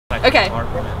Okay,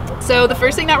 so the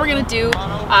first thing that we're gonna do,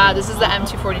 this is the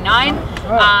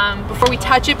M249. Before we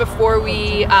touch it, before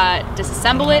we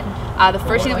disassemble it, the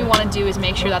first thing that we wanna do is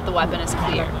make sure that the weapon is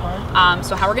clear.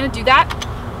 So how we're gonna do that,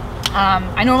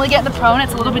 I normally get in the Pro and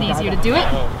it's a little bit easier to do it,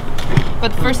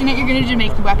 but the first thing that you're gonna do to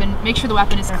make sure the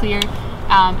weapon is clear,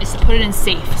 is to put it in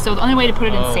safe. So the only way to put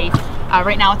it in safe,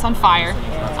 right now it's on fire,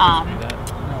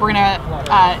 we're gonna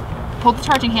pull the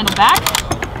charging handle back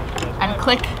and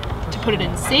click to put it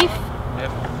in safe.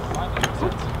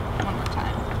 One more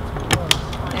time.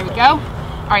 There we go.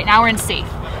 All right, now we're in safe.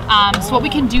 So what we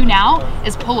can do now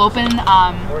is pull open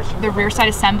the rear side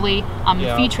assembly,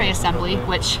 the feed tray assembly,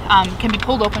 which can be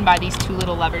pulled open by these two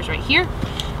little levers right here.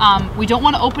 We don't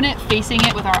want to open it facing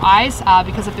it with our eyes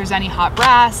because if there's any hot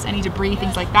brass, any debris,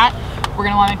 things like that, we're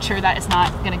going to want to make sure that it's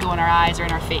not going to go in our eyes or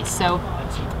in our face. So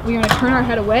we're going to turn our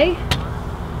head away,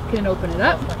 can open it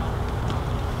up,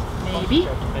 maybe.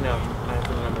 I know. I have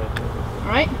to remember it.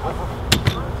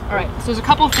 All right, so there's a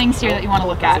couple of things here that you want to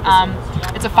look at.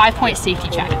 It's a 5-point safety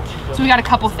check. So we got a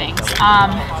couple things.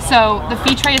 So the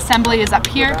feed tray assembly is up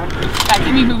here. That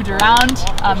can be moved around.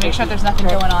 Make sure that there's nothing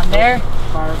going on there.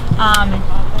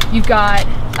 You've got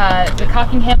the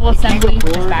cocking handle assembly,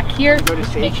 which is back here.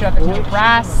 Make sure that there's no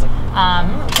brass.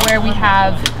 Where we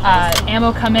have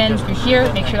ammo come in through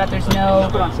here, make sure that there's no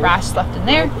brass left in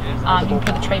there. You can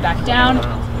put the tray back down.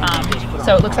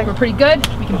 So it looks like we're pretty good.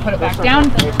 We can put it back down.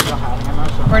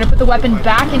 We're going to put the weapon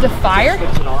back into fire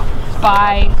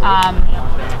by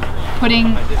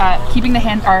keeping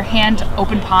our hand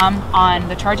open palm on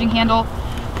the charging handle,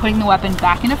 putting the weapon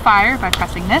back into fire by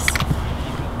pressing this,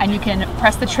 and you can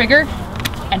press the trigger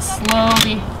and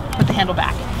slowly put the handle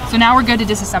back. So now we're good to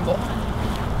disassemble.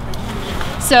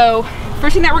 So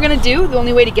first thing that we're going to do, the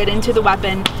only way to get into the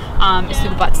weapon is through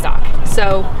the buttstock.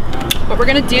 So what we're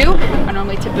going to do, I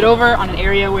normally tip it over on an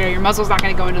area where your muzzle's not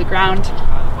going to go into the ground.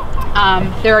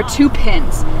 There are two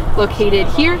pins located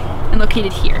here and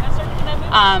located here.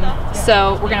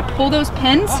 So we're going to pull those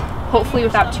pins, hopefully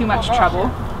without too much trouble,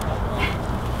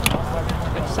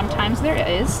 which sometimes there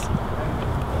is.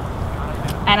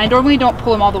 And I normally don't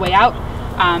pull them all the way out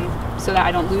so that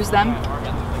I don't lose them.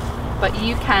 But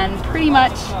you can pretty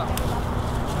much,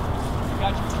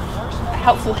 a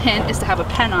helpful hint is to have a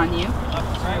pen on you.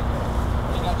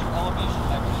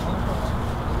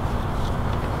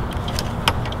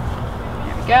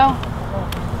 There we go.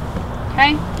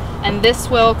 Okay, and this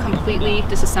will completely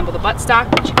disassemble the buttstock,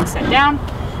 which you can set down.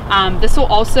 This will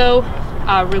also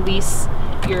release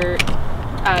your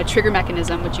trigger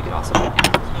mechanism, which you could also put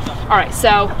down. All right,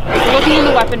 so if we're looking at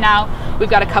the weapon now, we've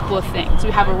got a couple of things.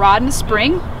 We have a rod and a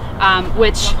spring,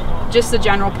 which, just a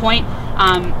general point,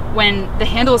 when the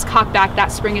handle is cocked back,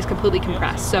 that spring is completely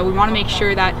compressed. So we want to make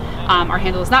sure that our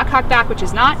handle is not cocked back, which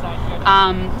is not,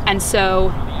 and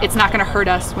so it's not going to hurt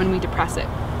us when we depress it.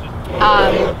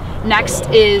 Next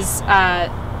is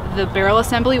the barrel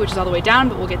assembly, which is all the way down,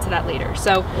 but we'll get to that later.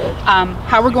 So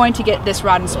how we're going to get this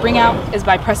rod and spring out is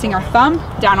by pressing our thumb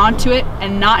down onto it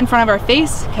and not in front of our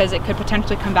face, because it could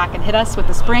potentially come back and hit us with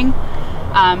the spring.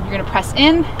 You're going to press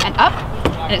in and up,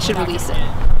 and it should release it.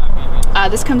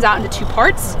 This comes out into two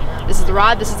parts. This is the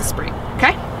rod, this is the spring,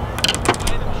 okay?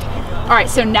 All right,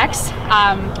 so next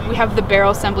we have the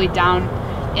barrel assembly down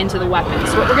into the weapon.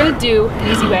 So what we're gonna do,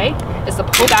 an easy way, is to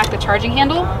pull back the charging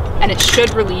handle, and it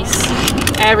should release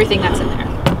everything that's in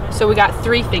there. So we got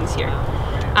three things here.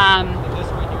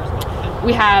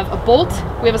 We have a bolt,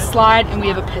 we have a slide, and we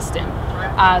have a piston.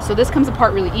 So this comes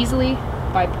apart really easily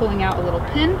by pulling out a little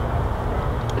pin.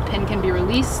 The pin can be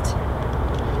released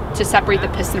to separate the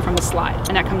piston from the slide,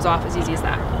 and that comes off as easy as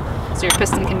that. So your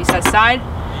piston can be set aside.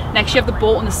 Next you have the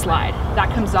bolt and the slide. That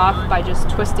comes off by just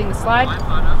twisting the slide,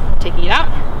 taking it out,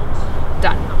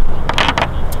 done.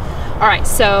 All right,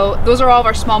 so those are all of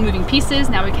our small moving pieces.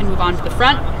 Now we can move on to the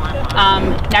front.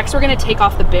 Next we're gonna take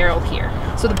off the barrel here.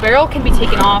 So the barrel can be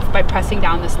taken off by pressing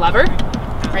down this lever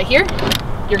right here.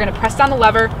 You're gonna press down the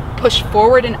lever, push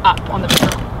forward and up on the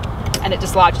barrel, and it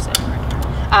dislodges it.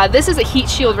 This is a heat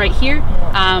shield right here.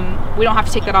 We don't have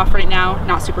to take that off right now,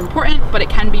 not super important, but it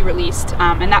can be released,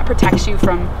 and that protects you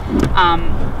from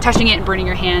touching it and burning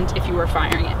your hand if you were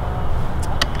firing it.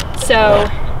 So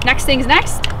next things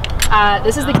next,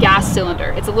 this is the gas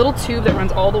cylinder. It's a little tube that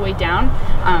runs all the way down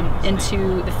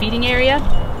into the feeding area.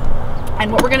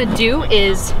 And what we're gonna do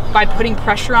is, by putting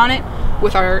pressure on it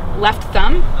with our left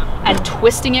thumb and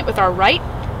twisting it with our right,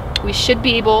 we should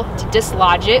be able to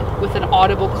dislodge it with an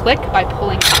audible click by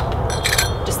pulling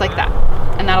up, just like that,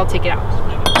 and that'll take it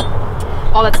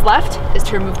out. All that's left is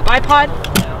to remove the bipod,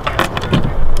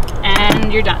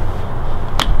 and you're done.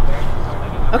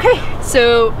 Okay,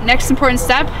 So next important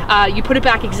step, you put it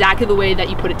back exactly the way that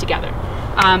you put it together.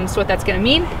 So what that's gonna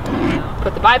mean,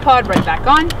 put the bipod right back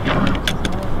on.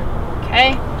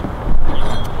 Okay,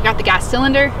 you got the gas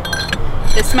cylinder.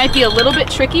 This might be a little bit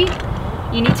tricky.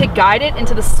 You need to guide it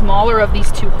into the smaller of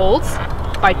these two holes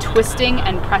by twisting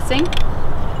and pressing.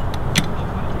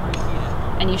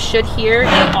 And you should hear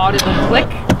an audible click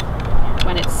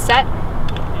when it's set.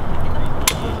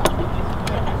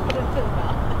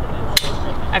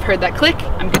 I've heard that click,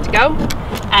 I'm good to go.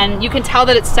 And you can tell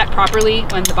that it's set properly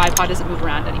when the bipod doesn't move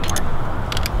around anymore.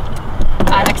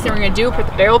 Next thing we're gonna do, put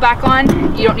the barrel back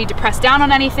on. You don't need to press down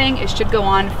on anything. It should go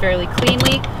on fairly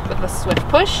cleanly with a swift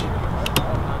push.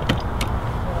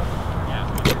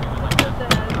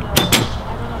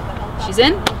 She's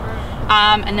in.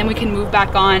 And then we can move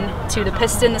back on to the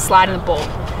piston, the slide, and the bolt.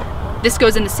 This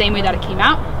goes in the same way that it came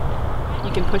out.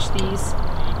 You can push these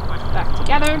back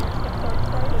together.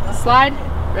 Slide,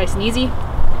 nice and easy.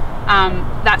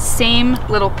 That same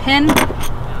little pin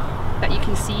that you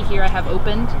can see here I have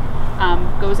opened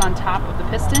goes on top of the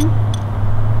piston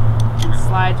and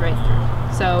slides right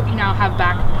through. So you now have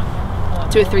back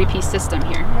to a 3-piece system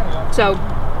here. So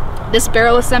this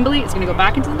barrel assembly is going to go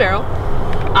back into the barrel.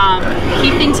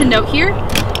 Key thing to note here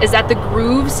is that the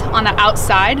grooves on the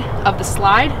outside of the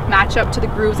slide match up to the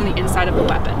grooves on the inside of the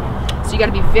weapon. So you got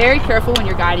to be very careful when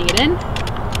you're guiding it in.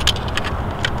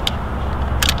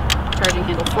 Charging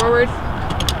handle forward.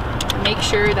 Make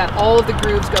sure that all of the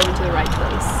grooves go into the right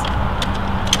place.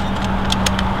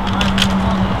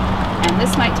 And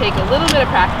this might take a little bit of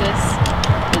practice.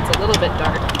 It's a little bit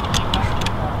dark.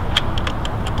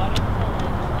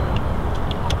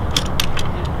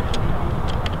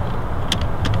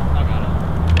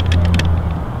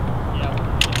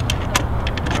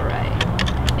 Alright,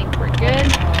 I think we're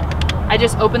good. I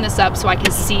just opened this up so I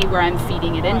can see where I'm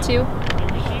feeding it into.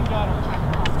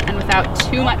 And without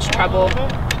too much trouble,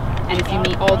 and if you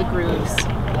meet all the grooves,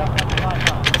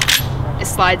 it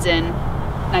slides in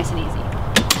nice and easy.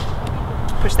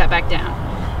 Push that back down.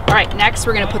 All right, next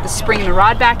we're gonna put the spring and the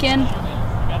rod back in.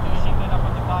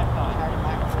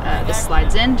 This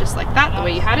slides in just like that, the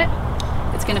way you had it.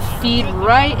 It's gonna feed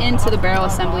right into the barrel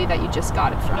assembly that you just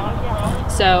got it from.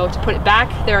 So to put it back,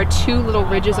 there are 2 little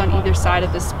ridges on either side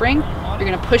of the spring. You're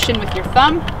gonna push in with your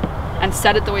thumb and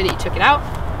set it the way that you took it out.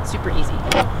 Super easy.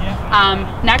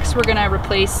 Next, we're gonna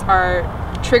replace our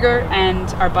trigger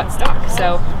and our buttstock.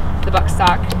 So the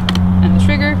buttstock and the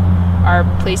trigger are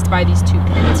placed by these 2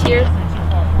 pins here.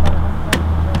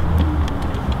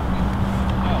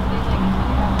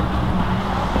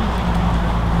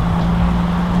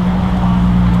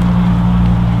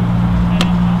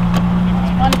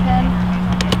 There's 1 pin,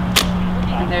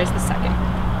 and there's the second.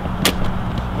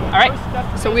 All right,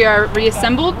 so we are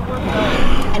reassembled.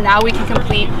 And now we can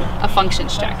complete a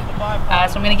functions check.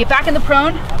 So I'm gonna get back in the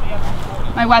prone.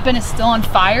 My weapon is still on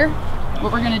fire.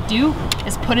 What we're gonna do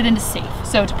is put it into safe.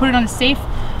 So to put it on a safe,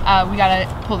 we gotta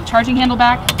pull the charging handle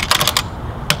back.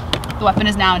 The weapon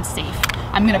is now in safe.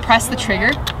 I'm gonna press the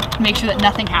trigger to make sure that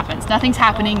nothing happens. Nothing's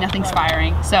happening, nothing's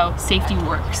firing, so safety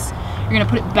works. You're gonna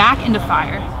put it back into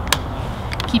fire.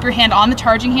 Keep your hand on the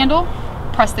charging handle,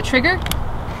 press the trigger,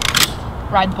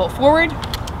 ride the bolt forward,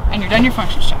 and you're done your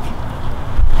functions check.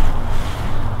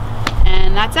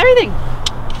 And that's everything.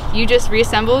 You just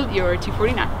reassembled your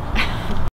 249.